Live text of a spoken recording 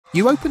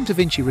You open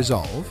DaVinci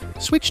Resolve,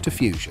 switch to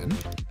Fusion,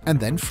 and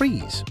then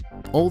freeze.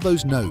 All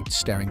those nodes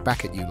staring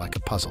back at you like a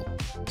puzzle.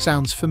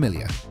 Sounds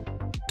familiar?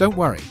 Don't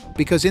worry,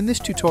 because in this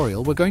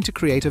tutorial we're going to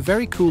create a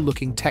very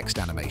cool-looking text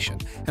animation,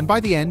 and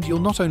by the end you'll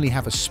not only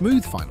have a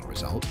smooth final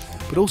result,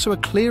 but also a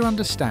clear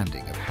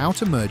understanding of how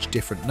to merge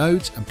different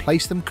nodes and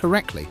place them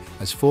correctly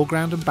as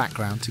foreground and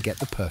background to get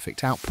the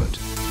perfect output.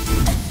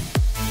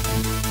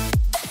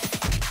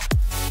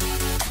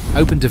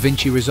 Open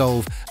DaVinci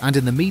Resolve and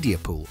in the Media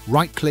pool,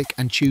 right-click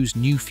and choose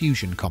New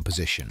Fusion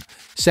Composition.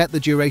 Set the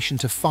duration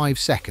to 5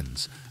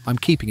 seconds, I'm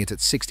keeping it at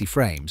 60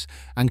 frames,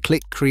 and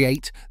click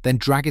Create, then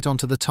drag it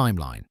onto the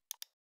timeline.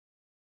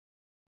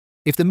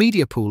 If the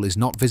Media pool is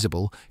not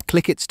visible,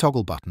 click its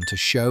toggle button to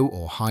show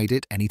or hide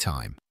it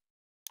anytime.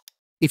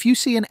 If you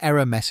see an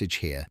error message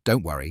here,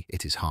 don't worry,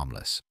 it is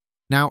harmless.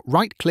 Now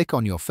right-click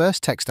on your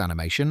first text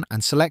animation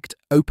and select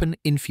Open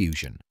in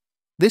Fusion.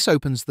 This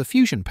opens the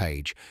Fusion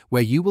page,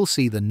 where you will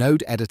see the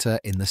node editor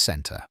in the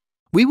center.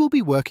 We will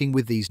be working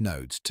with these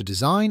nodes to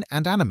design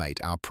and animate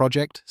our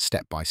project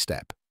step by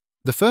step.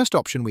 The first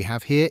option we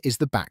have here is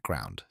the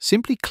background.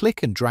 Simply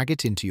click and drag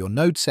it into your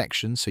node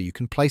section so you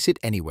can place it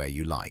anywhere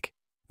you like.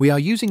 We are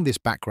using this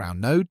background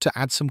node to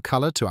add some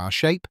color to our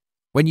shape.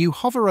 When you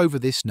hover over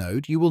this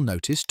node, you will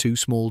notice 2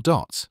 small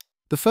dots.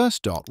 The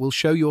first dot will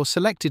show your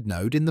selected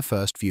node in the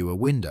first viewer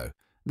window.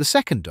 The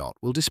second dot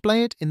will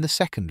display it in the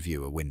second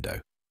viewer window.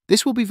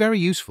 This will be very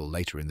useful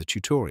later in the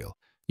tutorial.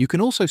 You can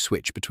also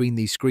switch between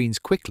these screens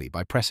quickly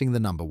by pressing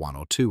the number 1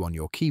 or 2 on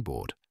your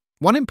keyboard.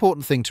 One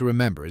important thing to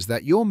remember is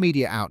that your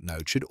Media Out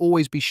node should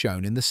always be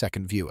shown in the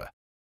second viewer.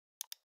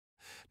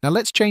 Now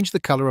let's change the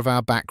color of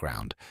our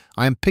background.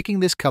 I am picking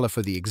this color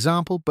for the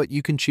example, but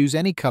you can choose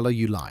any color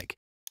you like.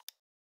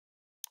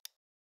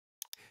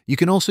 You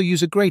can also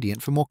use a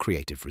gradient for more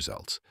creative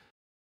results.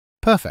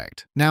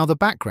 Perfect. Now the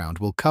background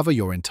will cover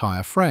your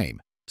entire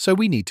frame, so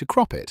we need to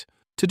crop it.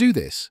 To do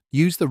this,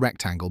 use the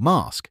rectangle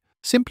mask.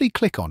 Simply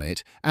click on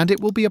it and it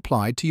will be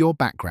applied to your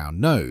background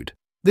node.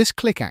 This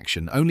click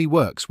action only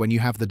works when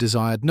you have the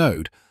desired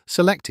node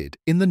selected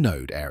in the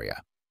node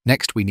area.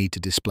 Next, we need to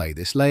display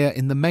this layer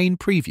in the main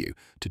preview.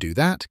 To do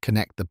that,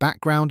 connect the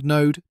background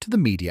node to the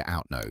Media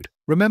Out node.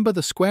 Remember,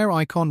 the square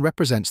icon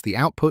represents the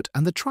output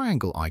and the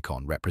triangle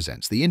icon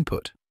represents the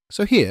input.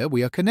 So here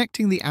we are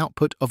connecting the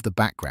output of the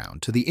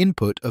background to the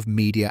input of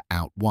Media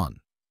Out 1.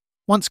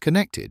 Once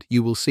connected,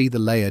 you will see the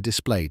layer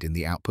displayed in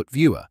the output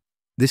viewer.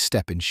 This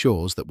step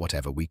ensures that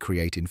whatever we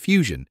create in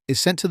Fusion is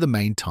sent to the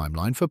main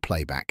timeline for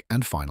playback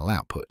and final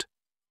output.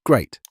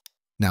 Great!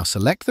 Now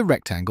select the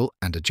rectangle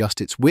and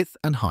adjust its width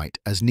and height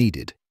as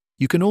needed.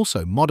 You can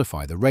also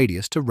modify the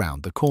radius to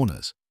round the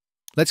corners.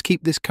 Let's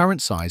keep this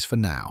current size for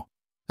now.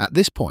 At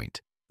this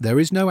point, there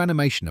is no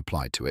animation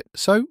applied to it,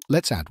 so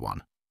let's add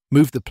one.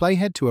 Move the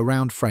playhead to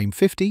around frame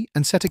 50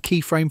 and set a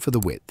keyframe for the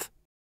width.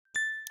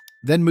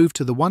 Then move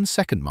to the 1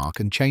 second mark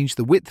and change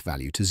the width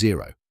value to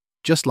 0.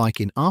 Just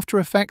like in After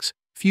Effects,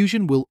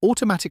 Fusion will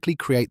automatically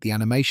create the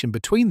animation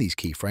between these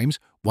keyframes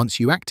once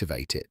you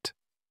activate it.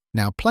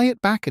 Now play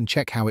it back and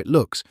check how it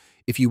looks.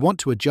 If you want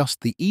to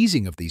adjust the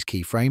easing of these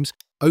keyframes,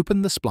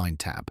 open the Spline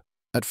tab.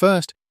 At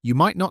first, you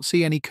might not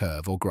see any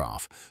curve or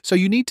graph, so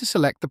you need to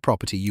select the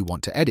property you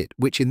want to edit,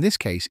 which in this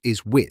case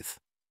is width.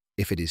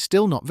 If it is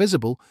still not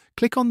visible,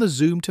 click on the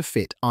Zoom to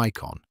Fit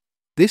icon.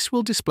 This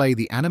will display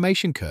the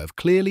animation curve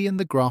clearly in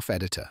the graph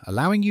editor,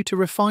 allowing you to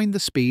refine the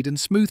speed and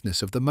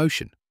smoothness of the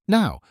motion.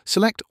 Now,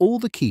 select all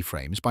the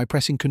keyframes by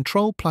pressing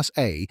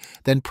Ctrl+A,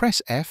 then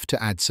press F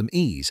to add some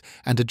ease,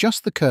 and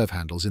adjust the curve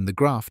handles in the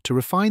graph to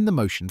refine the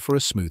motion for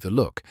a smoother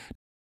look.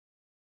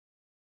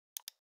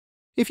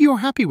 If you are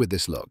happy with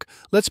this look,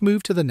 let's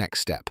move to the next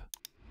step.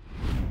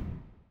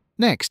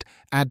 Next,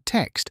 add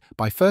text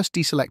by first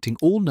deselecting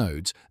all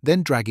nodes,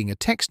 then dragging a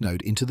text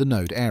node into the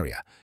node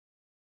area.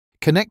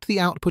 Connect the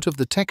output of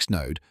the text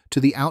node to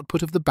the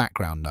output of the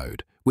background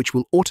node, which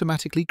will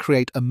automatically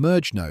create a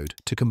merge node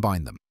to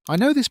combine them. I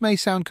know this may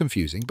sound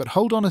confusing, but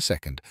hold on a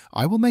second.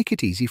 I will make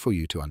it easy for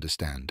you to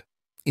understand.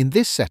 In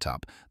this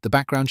setup, the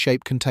background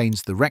shape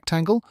contains the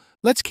rectangle.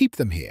 Let's keep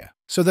them here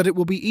so that it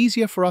will be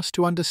easier for us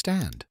to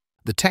understand.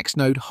 The text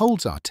node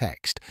holds our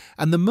text,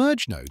 and the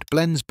merge node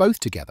blends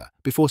both together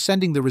before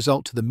sending the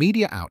result to the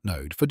Media Out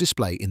node for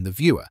display in the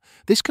viewer.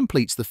 This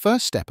completes the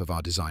first step of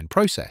our design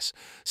process.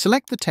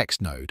 Select the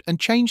text node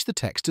and change the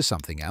text to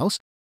something else.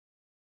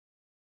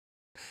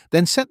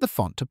 Then set the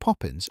font to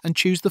Poppins and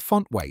choose the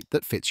font weight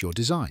that fits your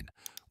design.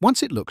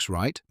 Once it looks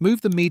right,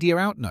 move the Media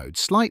Out node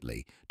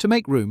slightly to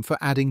make room for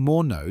adding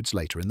more nodes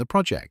later in the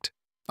project.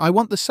 I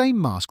want the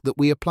same mask that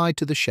we applied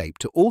to the shape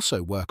to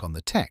also work on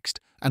the text,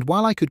 and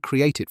while I could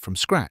create it from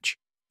scratch,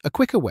 a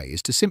quicker way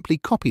is to simply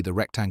copy the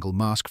rectangle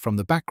mask from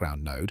the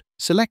background node,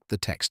 select the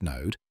text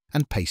node,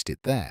 and paste it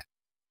there.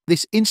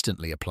 This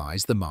instantly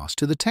applies the mask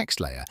to the text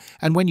layer,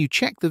 and when you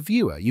check the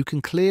viewer, you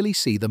can clearly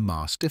see the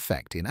masked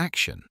effect in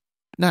action.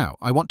 Now,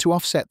 I want to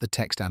offset the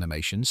text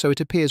animation so it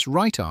appears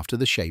right after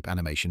the shape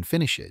animation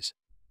finishes.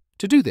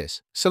 To do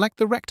this, select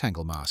the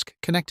rectangle mask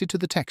connected to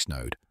the text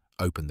node,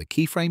 open the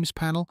Keyframes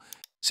panel.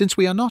 Since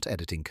we are not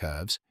editing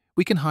curves,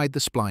 we can hide the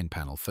spline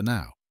panel for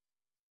now.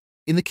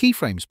 In the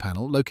Keyframes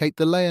panel, locate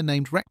the layer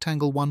named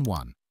Rectangle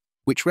 11,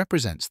 which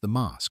represents the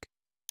mask.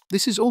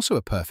 This is also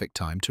a perfect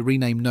time to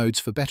rename nodes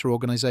for better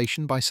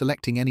organization by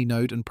selecting any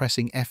node and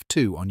pressing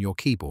F2 on your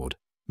keyboard,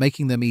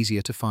 making them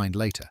easier to find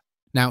later.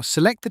 Now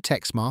select the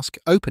text mask,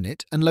 open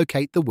it, and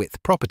locate the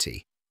width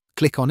property.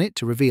 Click on it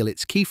to reveal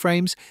its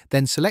keyframes,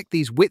 then select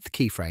these width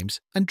keyframes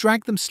and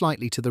drag them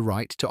slightly to the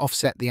right to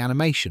offset the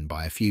animation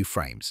by a few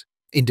frames.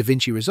 In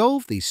DaVinci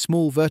Resolve, these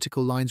small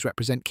vertical lines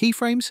represent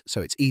keyframes,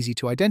 so it's easy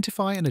to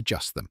identify and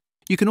adjust them.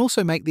 You can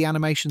also make the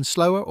animation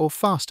slower or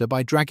faster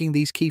by dragging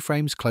these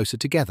keyframes closer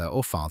together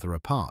or farther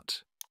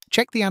apart.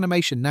 Check the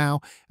animation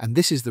now, and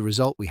this is the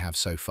result we have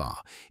so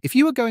far. If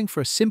you are going for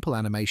a simple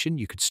animation,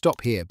 you could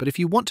stop here, but if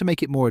you want to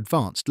make it more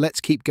advanced,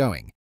 let's keep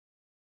going.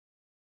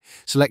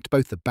 Select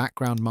both the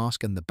background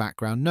mask and the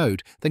background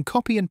node, then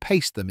copy and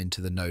paste them into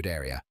the node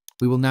area.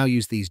 We will now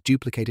use these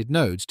duplicated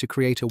nodes to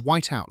create a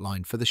white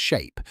outline for the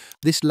shape.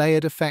 This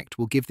layered effect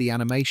will give the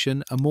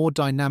animation a more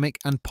dynamic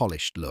and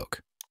polished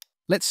look.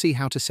 Let's see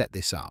how to set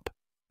this up.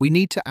 We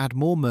need to add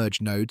more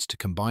merge nodes to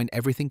combine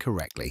everything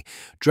correctly.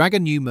 Drag a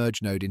new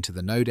merge node into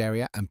the node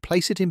area and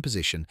place it in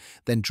position,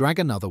 then drag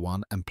another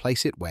one and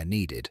place it where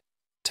needed.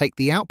 Take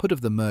the output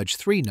of the merge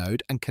 3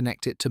 node and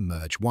connect it to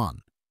merge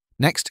 1.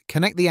 Next,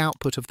 connect the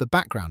output of the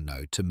background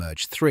node to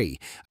merge 3,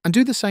 and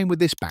do the same with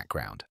this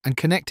background, and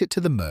connect it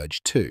to the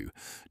merge 2.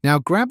 Now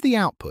grab the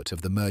output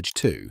of the merge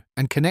 2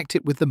 and connect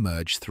it with the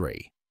merge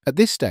 3. At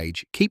this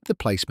stage, keep the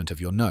placement of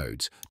your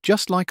nodes,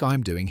 just like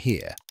I'm doing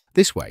here.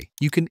 This way,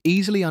 you can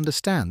easily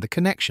understand the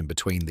connection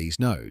between these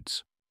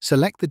nodes.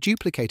 Select the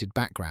duplicated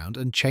background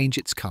and change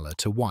its color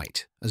to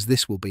white, as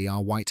this will be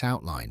our white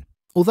outline.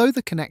 Although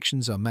the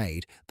connections are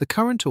made, the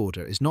current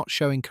order is not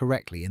showing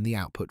correctly in the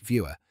output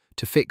viewer.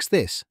 To fix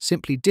this,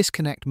 simply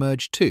disconnect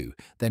merge 2,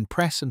 then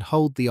press and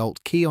hold the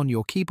Alt key on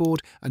your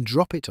keyboard and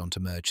drop it onto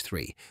merge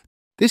 3.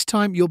 This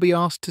time you'll be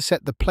asked to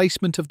set the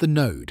placement of the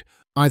node,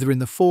 either in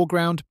the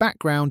foreground,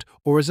 background,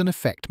 or as an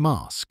effect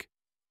mask.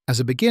 As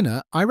a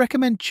beginner, I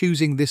recommend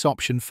choosing this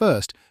option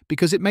first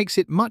because it makes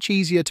it much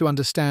easier to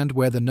understand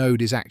where the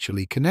node is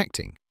actually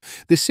connecting.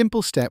 This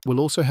simple step will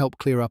also help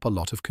clear up a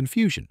lot of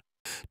confusion.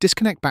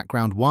 Disconnect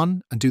background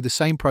 1 and do the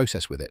same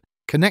process with it,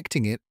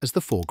 connecting it as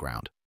the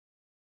foreground.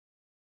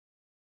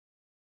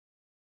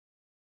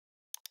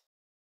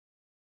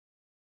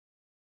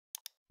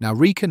 Now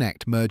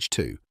reconnect merge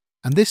 2,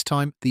 and this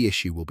time the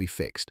issue will be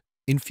fixed.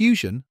 In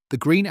Fusion, the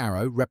green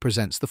arrow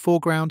represents the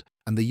foreground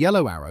and the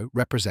yellow arrow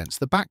represents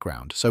the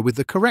background, so with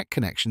the correct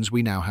connections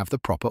we now have the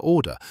proper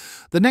order.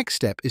 The next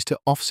step is to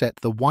offset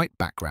the white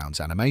background's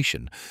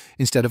animation.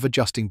 Instead of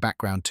adjusting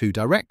background 2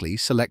 directly,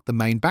 select the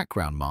main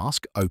background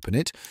mask, open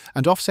it,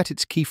 and offset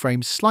its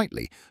keyframes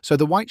slightly so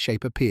the white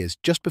shape appears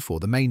just before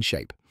the main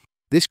shape.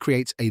 This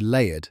creates a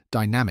layered,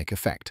 dynamic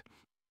effect.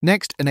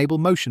 Next, enable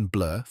motion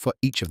blur for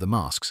each of the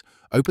masks.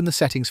 Open the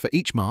settings for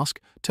each mask,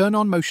 turn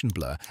on motion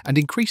blur, and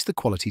increase the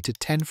quality to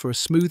 10 for a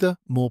smoother,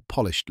 more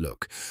polished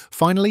look.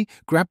 Finally,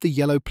 grab the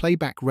yellow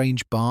playback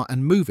range bar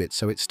and move it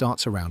so it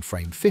starts around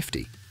frame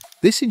 50.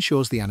 This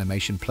ensures the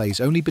animation plays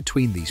only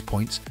between these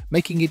points,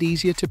 making it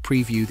easier to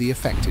preview the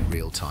effect in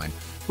real time.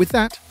 With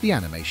that, the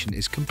animation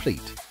is complete.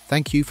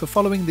 Thank you for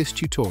following this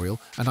tutorial,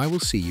 and I will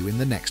see you in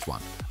the next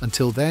one.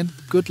 Until then,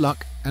 good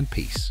luck and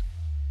peace.